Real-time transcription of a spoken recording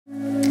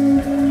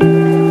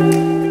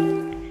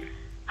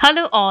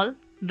Hello all,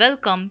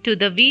 welcome to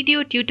the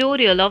video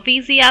tutorial of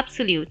eZee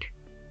Absolute.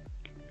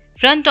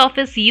 Front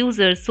office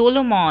user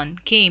Solomon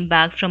came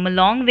back from a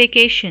long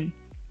vacation.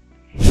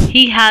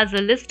 He has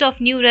a list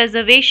of new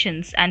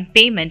reservations and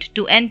payment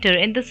to enter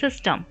in the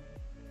system.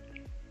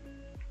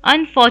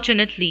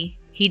 Unfortunately,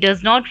 he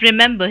does not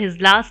remember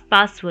his last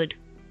password.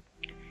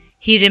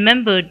 He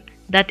remembered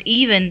that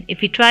even if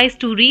he tries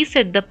to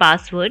reset the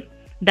password,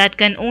 that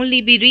can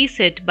only be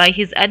reset by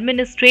his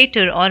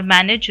administrator or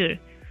manager,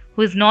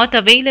 who is not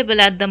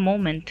available at the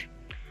moment.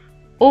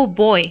 Oh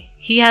boy,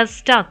 he has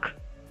stuck.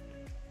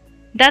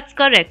 That's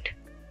correct.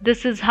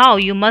 This is how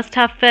you must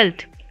have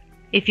felt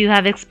if you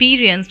have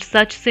experienced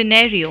such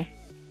scenario.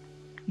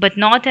 But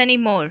not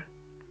anymore.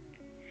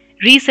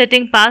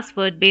 Resetting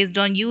password based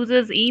on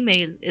user's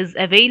email is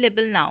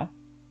available now.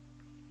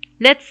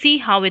 Let's see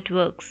how it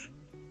works.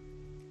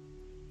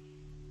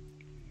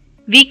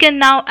 We can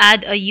now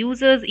add a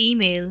user's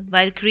email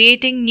while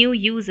creating new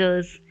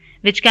users,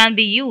 which can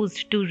be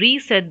used to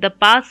reset the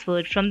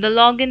password from the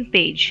login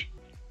page.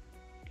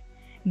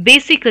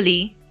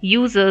 Basically,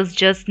 users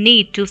just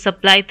need to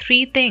supply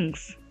three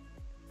things: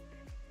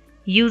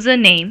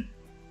 username,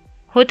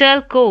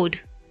 hotel code,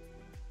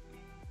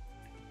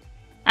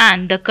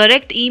 and the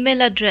correct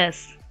email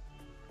address.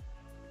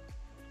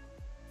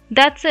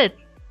 That's it.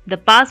 The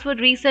password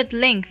reset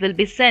link will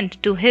be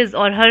sent to his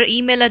or her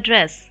email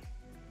address.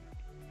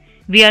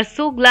 We are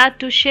so glad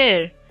to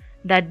share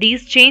that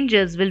these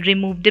changes will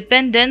remove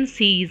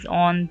dependencies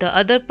on the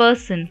other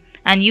person,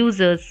 and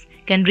users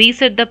can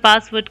reset the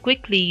password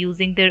quickly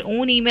using their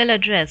own email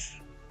address.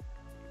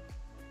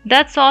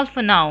 That's all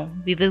for now.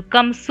 We will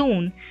come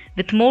soon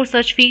with more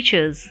such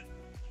features.